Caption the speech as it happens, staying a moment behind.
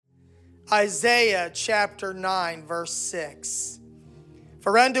Isaiah chapter 9, verse 6.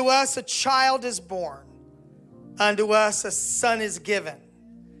 For unto us a child is born, unto us a son is given,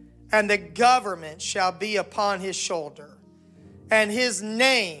 and the government shall be upon his shoulder, and his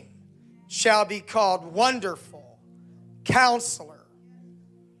name shall be called Wonderful, Counselor,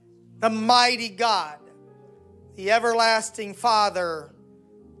 the Mighty God, the Everlasting Father,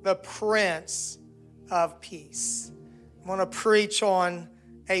 the Prince of Peace. I want to preach on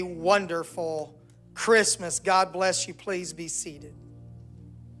a wonderful Christmas. God bless you. Please be seated.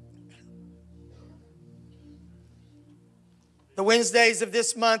 The Wednesdays of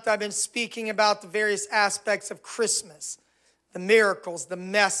this month, I've been speaking about the various aspects of Christmas, the miracles, the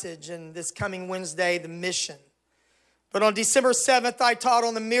message, and this coming Wednesday, the mission. But on December 7th, I taught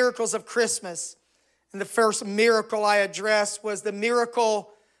on the miracles of Christmas. And the first miracle I addressed was the miracle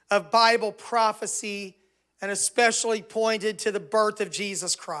of Bible prophecy, and especially pointed to the birth of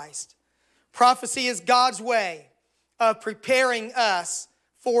Jesus Christ. Prophecy is God's way of preparing us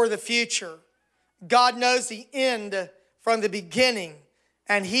for the future. God knows the end from the beginning,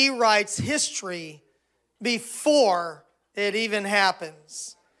 and he writes history before it even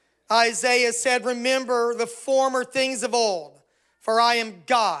happens. Isaiah said, remember the former things of old, for I am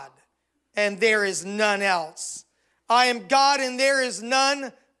God, and there is none else. I am God, and there is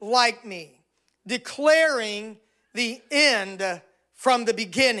none like me. Declaring the end from the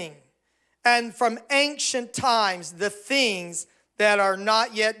beginning, and from ancient times the things that are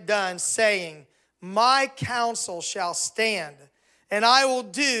not yet done, saying, my counsel shall stand, and I will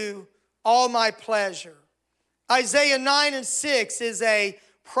do all my pleasure. Isaiah 9 and 6 is a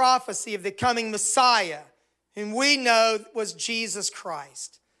prophecy of the coming Messiah, whom we know was Jesus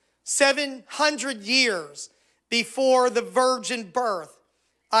Christ. 700 years before the virgin birth,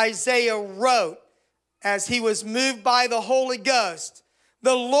 Isaiah wrote, as he was moved by the Holy Ghost,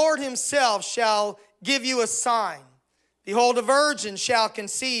 the Lord himself shall give you a sign. Behold, a virgin shall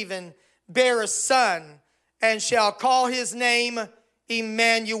conceive and bear a son, and shall call his name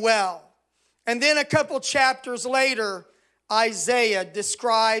Emmanuel. And then a couple chapters later, Isaiah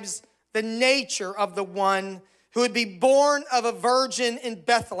describes the nature of the one who would be born of a virgin in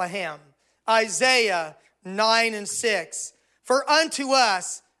Bethlehem. Isaiah 9 and 6. For unto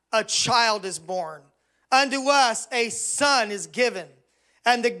us a child is born, unto us a son is given,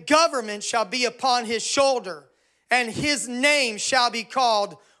 and the government shall be upon his shoulder, and his name shall be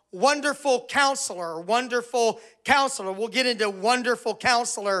called Wonderful Counselor. Wonderful Counselor. We'll get into Wonderful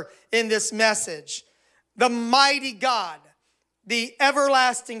Counselor in this message. The Mighty God, the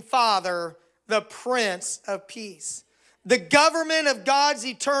Everlasting Father, the Prince of Peace. The government of God's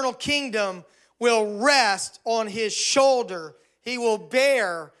eternal kingdom will rest on his shoulder. He will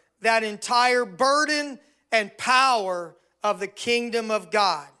bear that entire burden and power of the kingdom of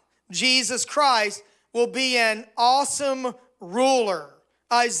God. Jesus Christ will be an awesome ruler.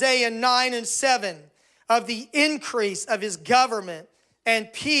 Isaiah 9 and 7, of the increase of his government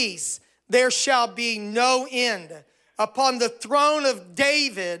and peace, there shall be no end upon the throne of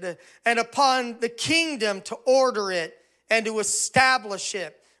David and upon the kingdom to order it and to establish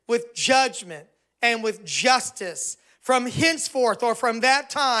it with judgment and with justice. From henceforth, or from that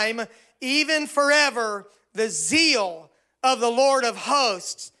time, even forever, the zeal of the Lord of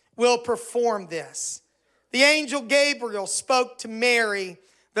hosts will perform this. The angel Gabriel spoke to Mary,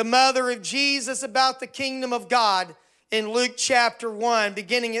 the mother of Jesus, about the kingdom of God in Luke chapter 1,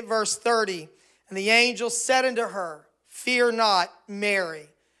 beginning at verse 30. And the angel said unto her, fear not, Mary,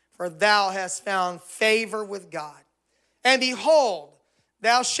 for thou hast found favor with God. And behold,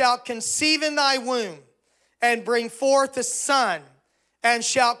 thou shalt conceive in thy womb, and bring forth a son, and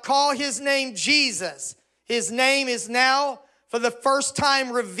shalt call his name Jesus. His name is now for the first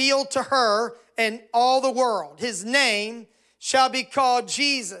time revealed to her and all the world. His name shall be called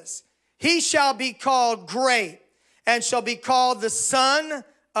Jesus. He shall be called Great, and shall be called the Son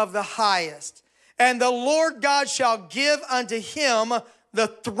of the Highest. And the Lord God shall give unto him the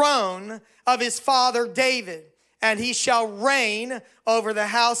throne of his father David, and he shall reign over the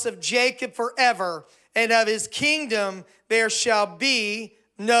house of Jacob forever, and of his kingdom there shall be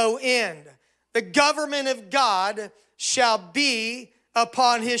no end. The government of God shall be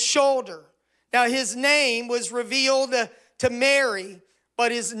upon his shoulder. Now his name was revealed to Mary,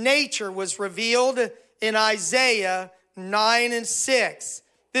 but his nature was revealed in Isaiah 9 and 6.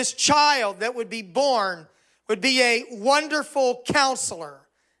 This child that would be born would be a wonderful counselor,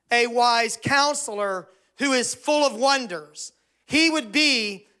 a wise counselor who is full of wonders. He would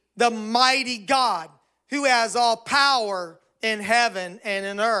be the mighty God who has all power in heaven and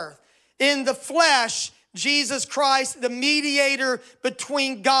in earth. In the flesh, Jesus Christ, the mediator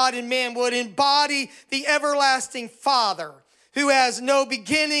between God and man, would embody the everlasting Father who has no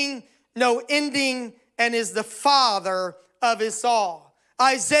beginning, no ending, and is the Father of us all.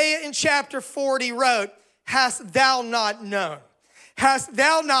 Isaiah in chapter 40 wrote, "Hast thou not known? Hast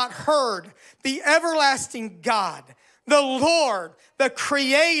thou not heard the everlasting God, the Lord, the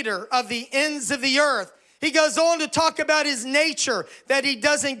creator of the ends of the earth?" He goes on to talk about his nature, that he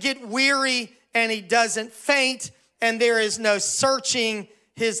doesn't get weary and he doesn't faint, and there is no searching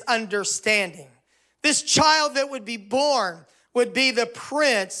his understanding. This child that would be born would be the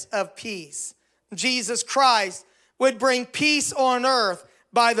Prince of Peace. Jesus Christ would bring peace on earth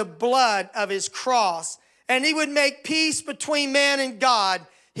by the blood of his cross, and he would make peace between man and God.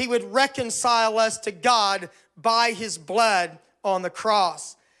 He would reconcile us to God by his blood on the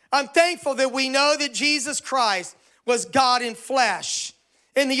cross. I'm thankful that we know that Jesus Christ was God in flesh.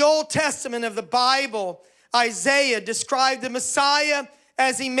 In the Old Testament of the Bible, Isaiah described the Messiah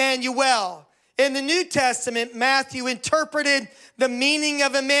as Emmanuel. In the New Testament, Matthew interpreted the meaning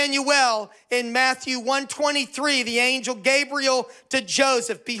of Emmanuel in Matthew 1:23, the angel Gabriel to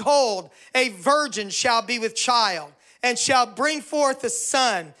Joseph, "Behold, a virgin shall be with child, and shall bring forth a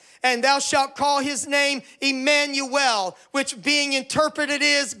son, and thou shalt call his name Emmanuel," which being interpreted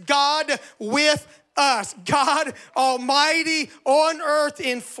is God with us, God Almighty on earth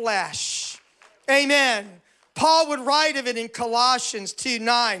in flesh. Amen. Paul would write of it in Colossians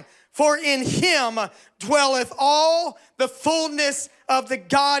 2:9, "For in him dwelleth all the fullness of the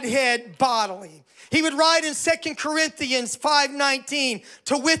Godhead bodily." He would write in 2 Corinthians 5:19,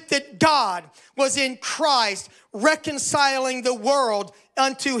 "To wit that God was in Christ reconciling the world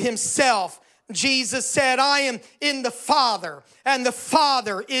unto himself." Jesus said, "I am in the Father, and the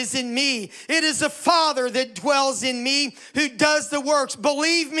Father is in me. It is the Father that dwells in me who does the works.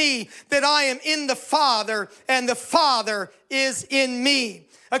 Believe me that I am in the Father, and the Father is in me."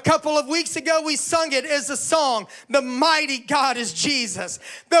 A couple of weeks ago, we sung it as a song. The mighty God is Jesus.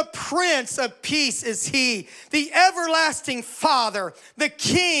 The Prince of Peace is he. The everlasting Father, the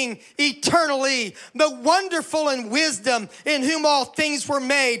King eternally, the wonderful in wisdom, in whom all things were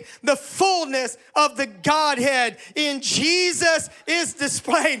made. The fullness of the Godhead in Jesus is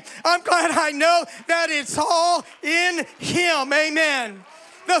displayed. I'm glad I know that it's all in him. Amen.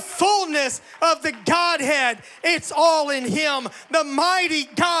 The fullness of the Godhead, it's all in him. The mighty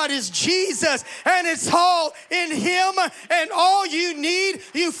God is Jesus, and it's all in him. And all you need,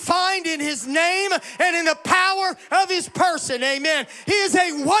 you find in his name and in the power of his person. Amen. He is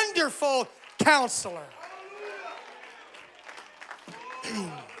a wonderful counselor.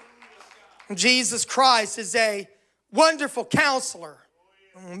 Jesus Christ is a wonderful counselor,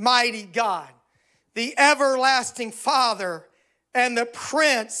 mighty God, the everlasting Father, and the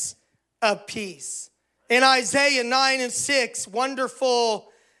Prince of Peace. In Isaiah 9:6, wonderful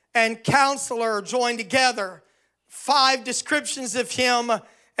and counselor are joined together. 5 descriptions of him,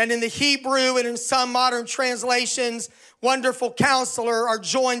 and in the Hebrew and in some modern translations, wonderful counselor are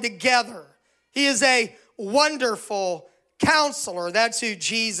joined together. He is a wonderful counselor. That's who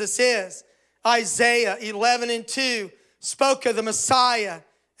Jesus is. Isaiah 11:2 spoke of the Messiah,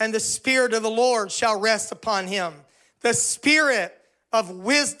 "And the Spirit of the Lord shall rest upon him. The Spirit of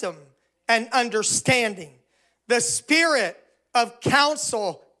wisdom and understanding, the Spirit of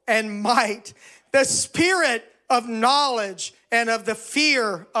counsel and might, the Spirit of knowledge and of the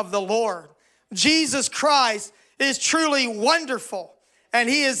fear of the Lord." Jesus Christ is truly wonderful, and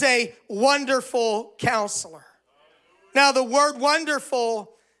he is a wonderful counselor. Now, the word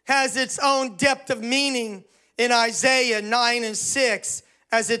wonderful has its own depth of meaning in Isaiah 9:6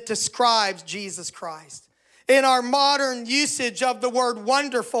 as it describes Jesus Christ. In our modern usage of the word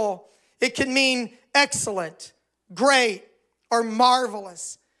wonderful, it can mean excellent, great, or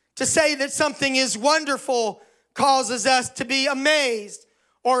marvelous. To say that something is wonderful causes us to be amazed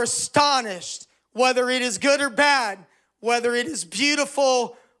or astonished, whether it is good or bad, whether it is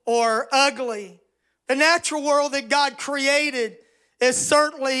beautiful or ugly. The natural world that God created is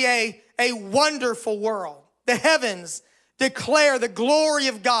certainly a wonderful world. The heavens declare the glory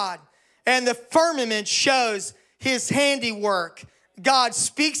of God, and the firmament shows his handiwork. God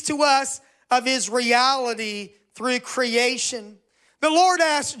speaks to us of his reality through creation. The Lord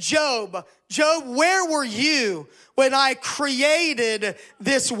asked Job, "Job, where were you when I created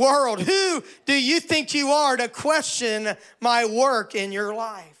this world? Who do you think you are to question my work in your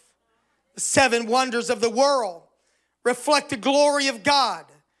life?" The 7 wonders of the world reflect the glory of God,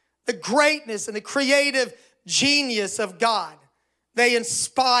 the greatness and the creative genius of God. They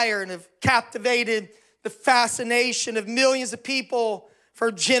inspire and have captivated the fascination of millions of people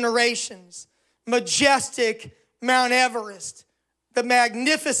for generations. majestic Mount Everest, the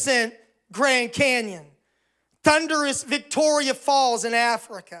magnificent Grand Canyon, thunderous Victoria Falls in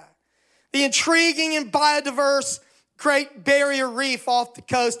Africa, the intriguing and biodiverse Great Barrier Reef off the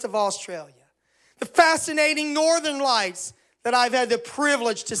coast of Australia, the fascinating Northern Lights that I've had the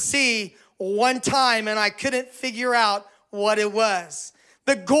privilege to see one time and I couldn't figure out what it was,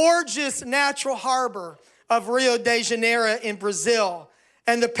 the gorgeous natural harbor of Rio de Janeiro in Brazil,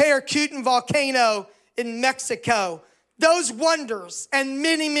 and the Paracutin volcano in Mexico. Those wonders and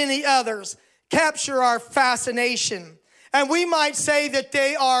many, many others capture our fascination. And we might say that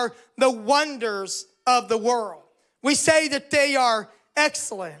they are the wonders of the world. We say that they are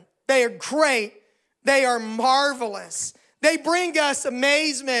excellent, they are great, they are marvelous. They bring us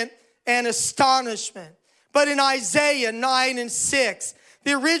amazement and astonishment. But in Isaiah 9:6,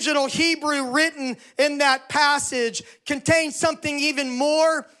 the original Hebrew written in that passage contains something even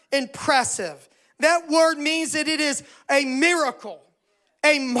more impressive. That word means that it is a miracle,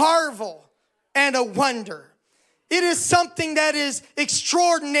 a marvel, and a wonder. It is something that is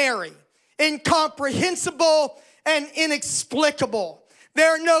extraordinary, incomprehensible, and inexplicable.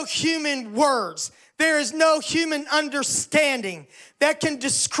 There are no human words. There is no human understanding that can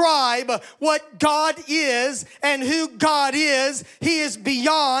describe what God is and who God is. He is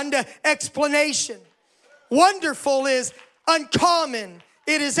beyond explanation. Wonderful is uncommon.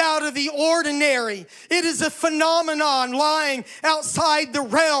 It is out of the ordinary. It is a phenomenon lying outside the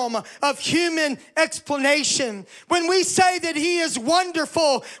realm of human explanation. When we say that he is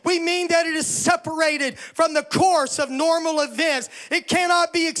wonderful, we mean that it is separated from the course of normal events. It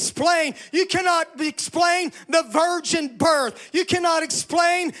cannot be explained. You cannot explain the virgin birth. You cannot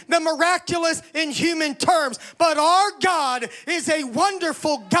explain the miraculous in human terms. But our God is a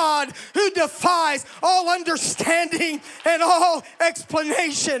wonderful God who defies all understanding and all explanation.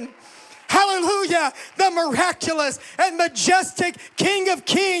 Hallelujah. The miraculous and majestic King of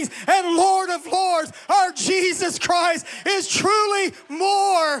Kings and Lord of Lords, our Jesus Christ, is truly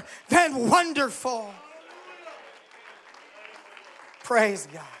more than wonderful. Praise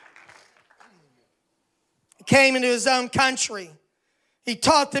God. He came into his own country. He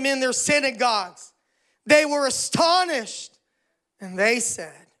taught them in their synagogues. They were astonished. And they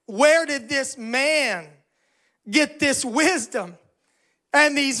said, where did this man get this wisdom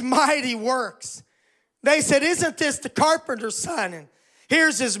and these mighty works? They said, isn't this the carpenter's son? And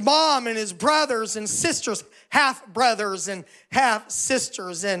here's his mom and his brothers and sisters, half brothers and half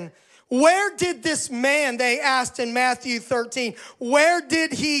sisters. And where did this man, they asked in Matthew 13, where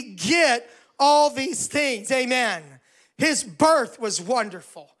did he get all these things? Amen. His birth was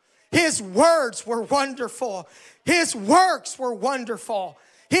wonderful. His words were wonderful. His works were wonderful.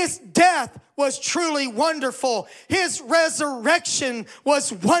 His death was truly wonderful. His resurrection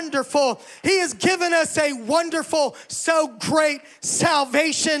was wonderful. He has given us a wonderful, so great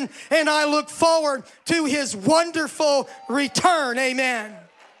salvation, and I look forward to his wonderful return. Amen.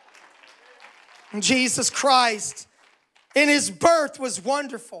 Jesus Christ, in his birth, was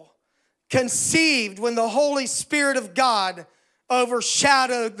wonderful, conceived when the Holy Spirit of God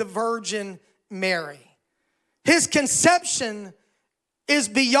overshadowed the Virgin Mary. His conception is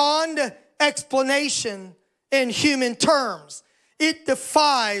beyond explanation in human terms. It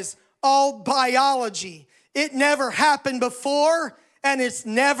defies all biology. It never happened before, and it's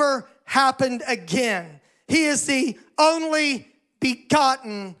never happened again. He is the only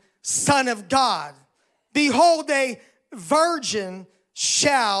begotten Son of God. Behold, a virgin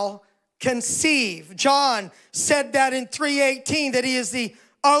shall conceive. John said that in 3:18, that he is the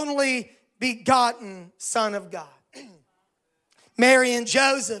only begotten Son of God. Mary and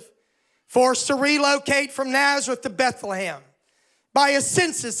Joseph, forced to relocate from Nazareth to Bethlehem by a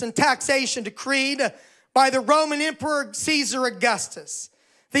census and taxation decreed by the Roman Emperor Caesar Augustus.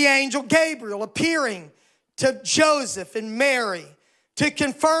 The angel Gabriel appearing to Joseph and Mary to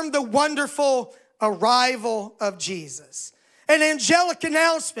confirm the wonderful arrival of Jesus. An angelic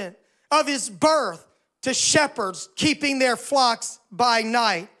announcement of his birth to shepherds keeping their flocks by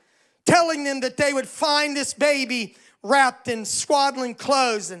night, telling them that they would find this baby wrapped in swaddling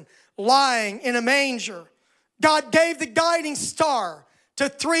clothes and lying in a manger. God gave the guiding star to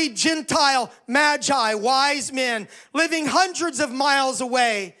 3 Gentile magi, wise men, living hundreds of miles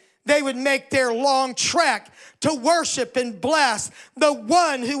away. They would make their long trek to worship and bless the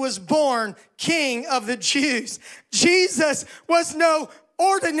one who was born King of the Jews. Jesus was no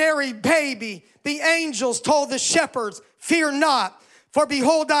ordinary baby. The angels told the shepherds, fear not, for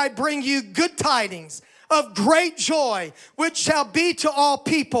behold, I bring you good tidings of great joy, which shall be to all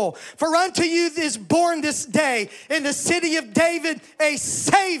people. For unto you is born this day in the city of David a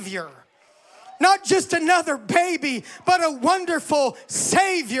Savior, Not just another baby, but a wonderful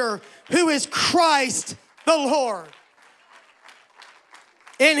Savior who is Christ the Lord.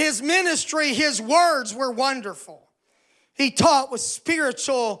 In his ministry, his words were wonderful. He taught with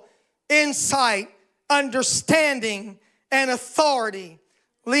spiritual insight, understanding, and authority,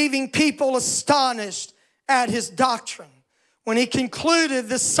 leaving people astonished at his doctrine. When he concluded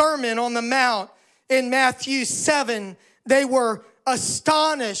the Sermon on the Mount in Matthew 7, they were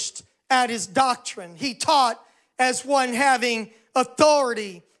astonished at his doctrine. He taught as one having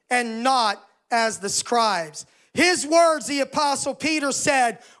authority and not as the scribes. His words, the Apostle Peter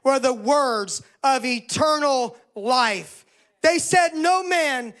said, were the words of eternal life. They said no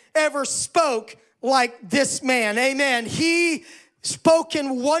man ever spoke like this man. Amen. He spoke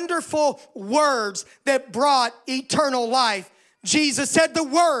in wonderful words that brought eternal life. Jesus said, the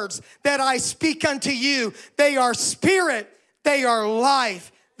words that I speak unto you, they are spirit, they are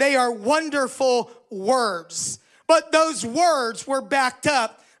life, they are wonderful words. But those words were backed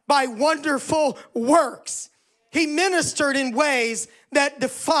up by wonderful works. He ministered in ways that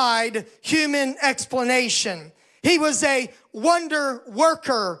defied human explanation. He was a wonder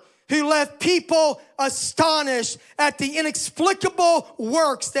worker who left people astonished at the inexplicable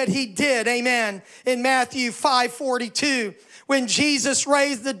works that he did. Amen. In Matthew 5:42, when Jesus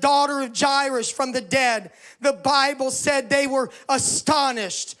raised the daughter of Jairus from the dead, the Bible said they were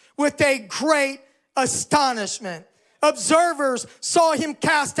astonished with a great astonishment. Observers saw him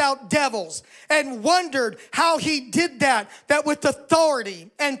cast out devils and wondered how he did that with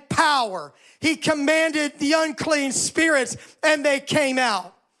authority and power. He commanded the unclean spirits and they came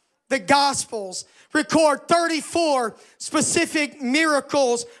out. The Gospels record 34 specific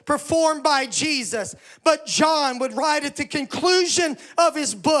miracles performed by Jesus. But John would write at the conclusion of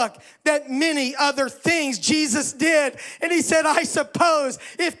his book that many other things Jesus did. And he said, I suppose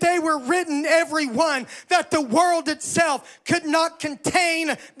if they were written every one, that the world itself could not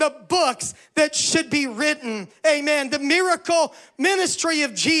contain the books that should be written. Amen. The miracle ministry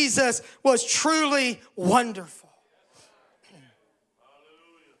of Jesus was truly wonderful.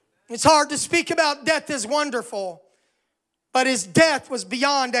 It's hard to speak about death as wonderful, but his death was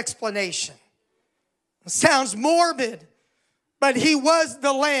beyond explanation. It sounds morbid, but he was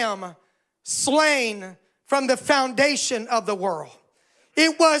the Lamb slain from the foundation of the world.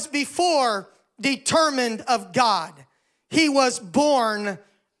 It was before determined of God. He was born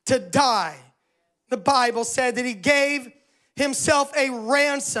to die. The Bible said that he gave himself a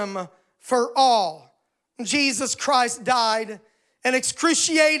ransom for all. Jesus Christ died an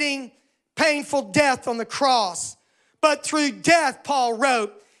excruciating, painful death on the cross. But through death, Paul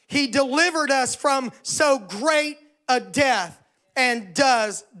wrote, he delivered us from so great a death and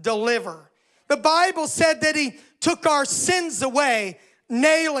does deliver. The Bible said that he took our sins away,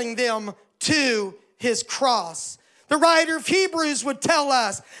 nailing them to his cross. The writer of Hebrews would tell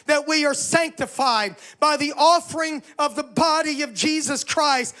us that we are sanctified by the offering of the body of Jesus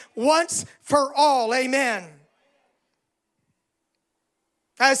Christ once for all. Amen.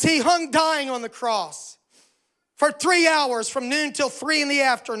 As he hung dying on the cross for 3 hours from noon till 3 in the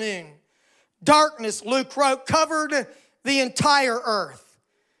afternoon, darkness, Luke wrote, covered the entire earth.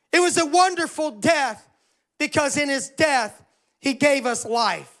 It was a wonderful death because in his death, he gave us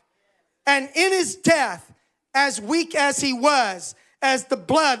life. And in his death, as weak as he was, as the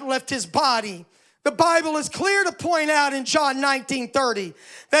blood left his body, the Bible is clear to point out in John 19:30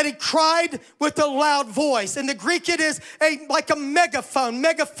 that he cried with a loud voice. In the Greek, it is like a megaphone,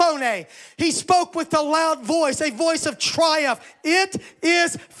 megaphone. He spoke with a loud voice, a voice of triumph. It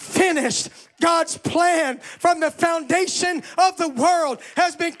is finished. God's plan from the foundation of the world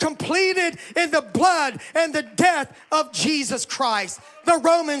has been completed in the blood and the death of Jesus Christ. The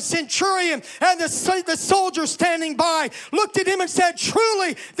Roman centurion and the soldier standing by looked at him and said,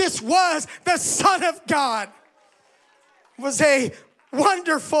 truly, this was the Son of God. It was a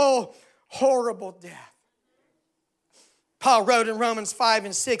wonderful, horrible death. Paul wrote in Romans 5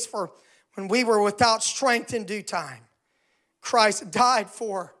 and 6, for when we were without strength in due time, Christ died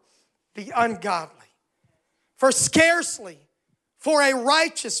for the ungodly. For scarcely for a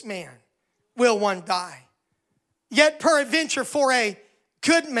righteous man will one die. Yet peradventure for a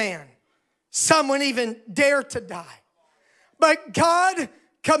good man, someone even dare to die. But God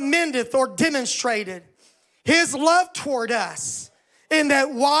commendeth or demonstrated his love toward us in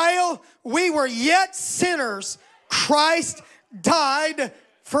that while we were yet sinners, Christ died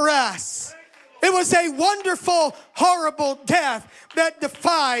for us. It was a wonderful, horrible death that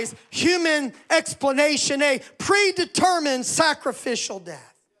defies human explanation, a predetermined sacrificial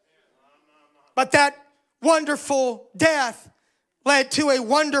death. But that wonderful death led to a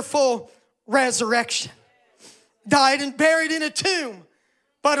wonderful resurrection. Died and buried in a tomb,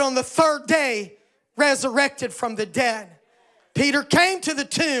 but on the third day resurrected from the dead. Peter came to the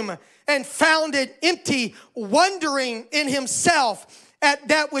tomb and found it empty, wondering in himself at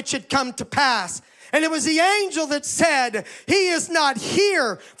that which had come to pass. And it was the angel that said, he is not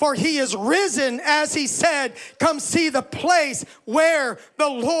here, for he is risen, as he said, come see the place where the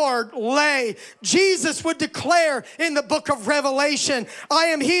Lord lay. Jesus would declare in the book of Revelation, I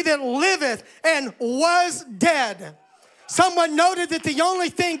am he that liveth and was dead. Someone noted that the only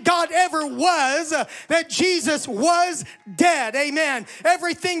thing God ever was, that Jesus was dead. Amen.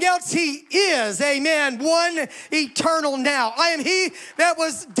 Everything else he is. Amen. One eternal now. I am he that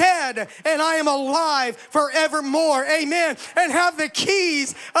was dead and I am alive forevermore. Amen. And have the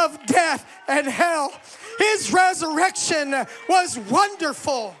keys of death and hell. His resurrection was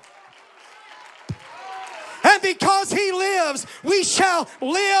wonderful. And because he lives, we shall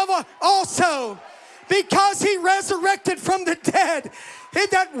live also. Because he resurrected from the dead,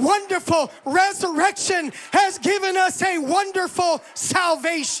 that wonderful resurrection has given us a wonderful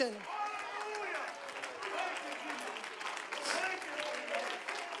salvation.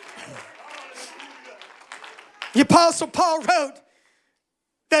 The Apostle Paul wrote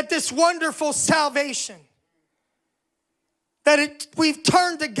that this wonderful salvation, that we've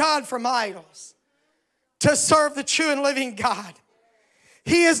turned to God from idols to serve the true and living God.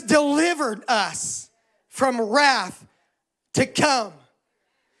 He has delivered us from wrath to come.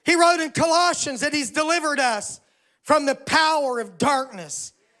 He wrote in Colossians that he's delivered us from the power of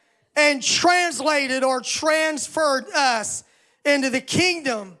darkness and translated or transferred us into the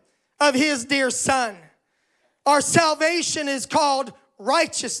kingdom of his dear Son. Our salvation is called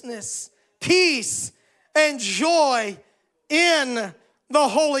righteousness, peace, and joy in the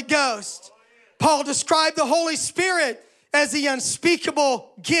Holy Ghost. Paul described the Holy Spirit as the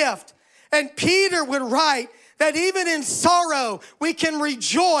unspeakable gift. And Peter would write that even in sorrow, we can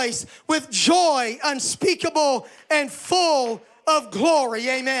rejoice with joy unspeakable and full of glory.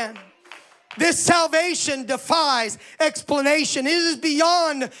 Amen. This salvation defies explanation. It is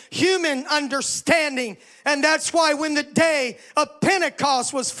beyond human understanding. And that's why when the day of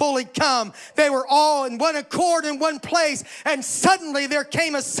Pentecost was fully come, they were all in one accord in one place. And suddenly there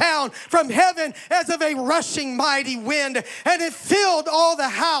came a sound from heaven as of a rushing mighty wind. And it filled all the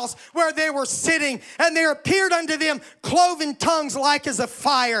house where they were sitting. And there appeared unto them cloven tongues like as a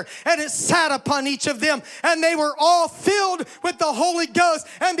fire. And it sat upon each of them. And they were all filled with the Holy Ghost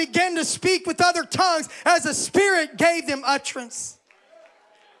and began to speak with other tongues as the Spirit gave them utterance.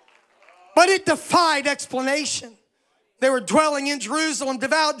 But it defied explanation. They were dwelling in Jerusalem,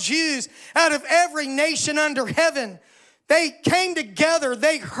 devout Jews out of every nation under heaven. They came together.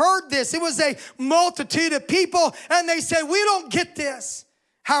 They heard this. It was a multitude of people, and they said, we don't get this.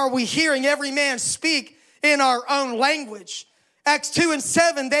 How are we hearing every man speak in our own language? Acts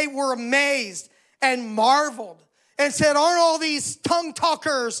 2:7, they were amazed and marveled and said, aren't all these tongue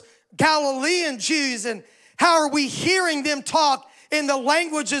talkers Galilean Jews? And how are we hearing them talk in the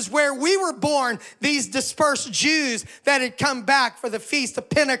languages where we were born, these dispersed Jews that had come back for the Feast of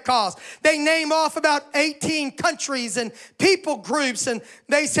Pentecost? They name off about 18 countries and people groups, and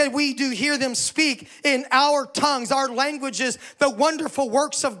they said, we do hear them speak in our tongues, our languages, the wonderful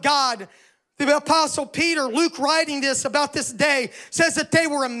works of God. The Apostle Peter, Luke writing this about this day, says that they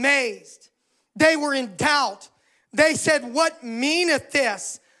were amazed. They were in doubt. They said, what meaneth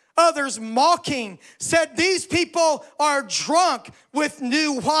this? Others mocking said, these people are drunk with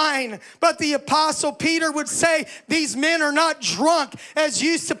new wine. But the Apostle Peter would say, these men are not drunk as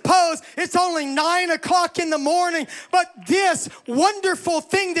you suppose. It's only 9 o'clock in the morning. But this wonderful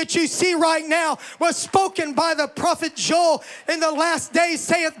thing that you see right now was spoken by the prophet Joel. In the last days,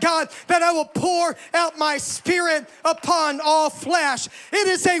 saith God, that I will pour out my Spirit upon all flesh. It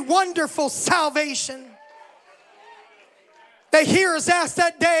is a wonderful salvation. The hearers asked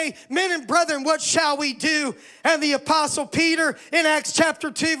that day, men and brethren, what shall we do? And the Apostle Peter in Acts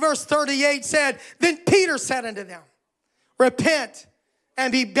chapter 2 verse 38 said, then Peter said unto them, repent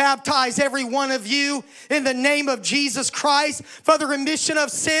and be baptized every one of you in the name of Jesus Christ for the remission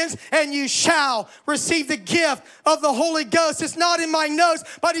of sins, and you shall receive the gift of the Holy Ghost. It's not in my notes,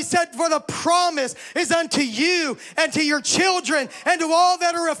 but he said, for the promise is unto you and to your children and to all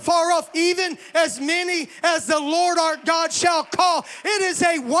that are afar off, even as many as the Lord our God shall call. It is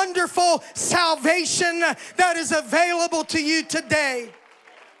a wonderful salvation that is available to you today.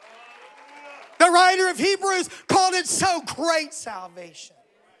 The writer of Hebrews called it so great salvation.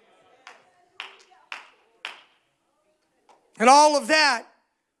 And all of that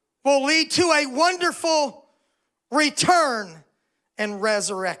will lead to a wonderful return and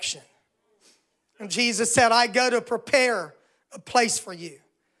resurrection. And Jesus said, I go to prepare a place for you.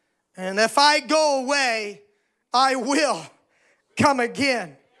 And if I go away, I will come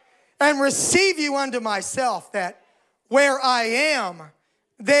again and receive you unto myself, that where I am,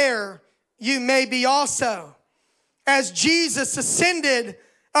 there you may be also. As Jesus ascended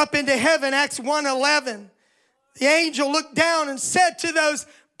up into heaven, Acts 1:11, the angel looked down and said to those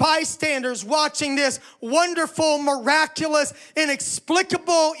bystanders watching this wonderful, miraculous,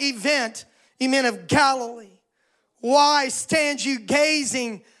 inexplicable event, ye men of Galilee, why stand you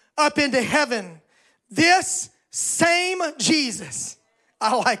gazing up into heaven? This same Jesus,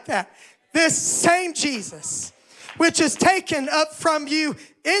 I like that, this same Jesus, which is taken up from you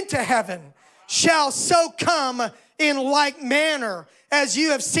into heaven, shall so come in like manner as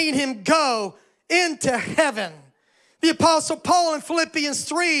you have seen him go into heaven. The Apostle Paul in Philippians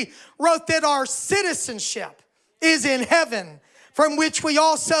 3 wrote that our citizenship is in heaven, from which we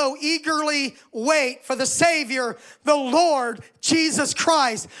also eagerly wait for the Savior, the Lord Jesus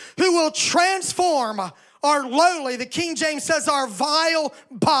Christ, who will transform our lowly, the King James says, our vile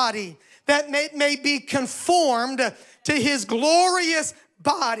body, that may be conformed to his glorious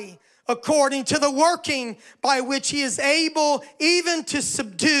body, according to the working by which he is able even to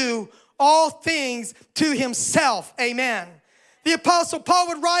subdue all things to himself. Amen. The Apostle Paul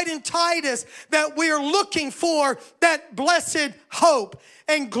would write in Titus that we are looking for that blessed hope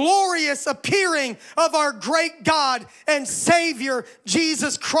and glorious appearing of our great God and Savior,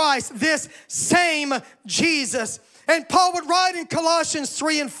 Jesus Christ, this same Jesus. And Paul would write in Colossians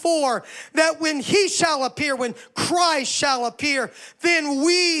 3 and 4 that when he shall appear, when Christ shall appear, then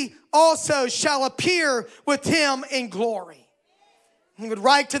we also shall appear with him in glory. He would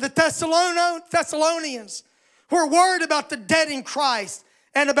write to the Thessalonians who are worried about the dead in Christ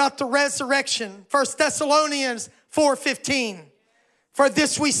and about the resurrection. 1 Thessalonians 4:15. For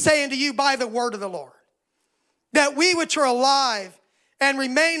this we say unto you by the word of the Lord, that we which are alive and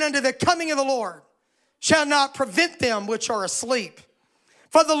remain unto the coming of the Lord shall not prevent them which are asleep.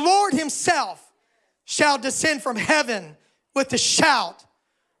 For the Lord himself shall descend from heaven with a shout,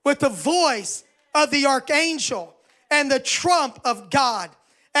 with the voice of the archangel, and the trump of God.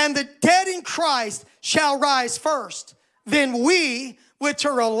 And the dead in Christ shall rise first. Then we, which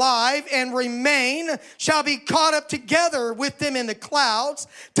are alive and remain, shall be caught up together with them in the clouds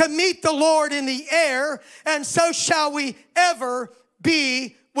to meet the Lord in the air. And so shall we ever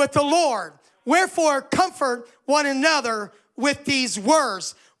be with the Lord. Wherefore, comfort one another with these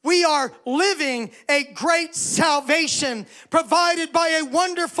words. We are living a great salvation provided by a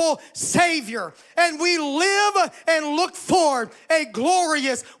wonderful Savior. And we live and look forward a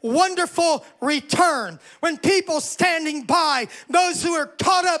glorious, wonderful return. When people standing by, those who are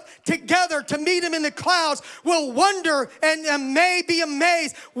caught up together to meet him in the clouds, will wonder and may be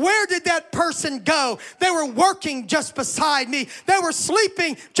amazed. Where did that person go? They were working just beside me. They were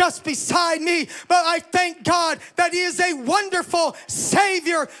sleeping just beside me. But I thank God that he is a wonderful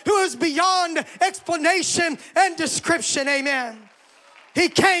Savior who is beyond explanation and description. Amen. He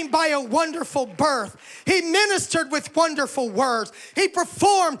came by a wonderful birth. He ministered with wonderful words. He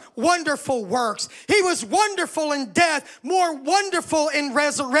performed wonderful works. He was wonderful in death, more wonderful in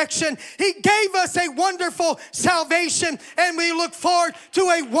resurrection. He gave us a wonderful salvation, and we look forward to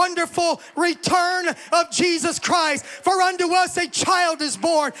a wonderful return of Jesus Christ. For unto us a child is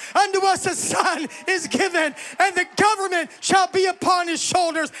born, unto us a son is given, and the government shall be upon his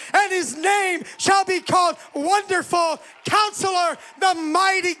shoulders, and his name shall be called Wonderful Counselor, the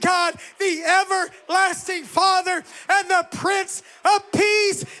Mighty God, the Everlasting Father, and the Prince of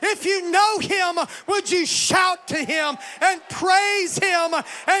Peace. If you know him, would you shout to him and praise him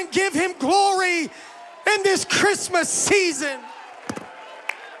and give him glory in this Christmas season?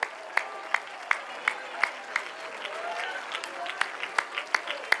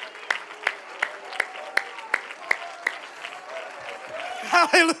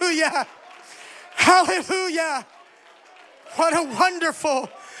 Hallelujah. Hallelujah. What a wonder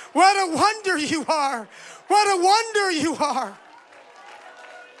you are. What a wonder you are.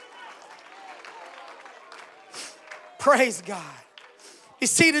 Praise God. Be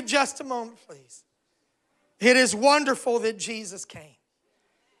seated just a moment, please. It is wonderful that Jesus came.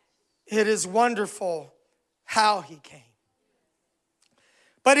 It is wonderful how he came.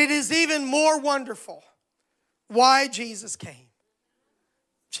 But it is even more wonderful why Jesus came.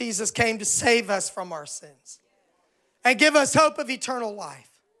 Jesus came to save us from our sins and give us hope of eternal life.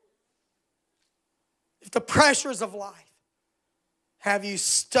 If the pressures of life have you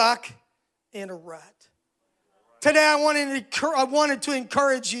stuck in a rut, today I wanted to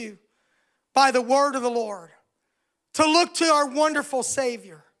encourage you by the word of the Lord to look to our wonderful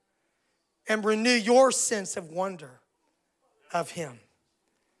Savior and renew your sense of wonder of him.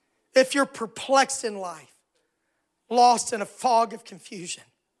 If you're perplexed in life, lost in a fog of confusion,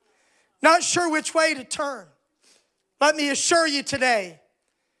 not sure which way to turn, let me assure you today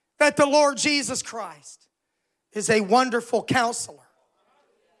that the Lord Jesus Christ is a wonderful counselor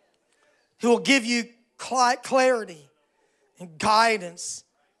who will give you clarity and guidance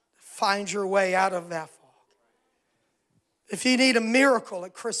to find your way out of that fog. If you need a miracle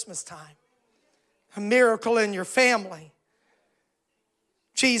at Christmas time, a miracle in your family,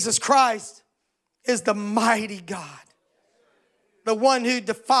 Jesus Christ is the mighty God, the one who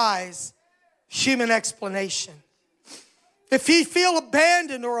defies human explanation. If you feel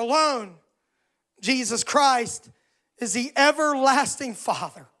abandoned or alone, Jesus Christ is the everlasting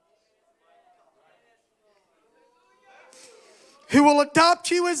Father who will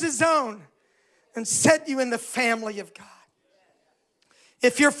adopt you as his own and set you in the family of God.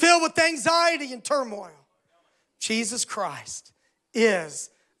 If you're filled with anxiety and turmoil, Jesus Christ is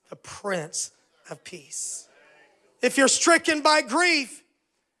the Prince of Peace. If you're stricken by grief,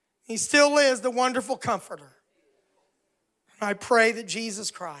 he still is the wonderful Comforter. And I pray that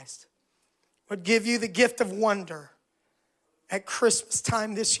Jesus Christ would give you the gift of wonder at Christmas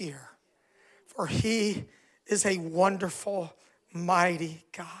time this year, for he is a wonderful, mighty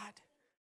God.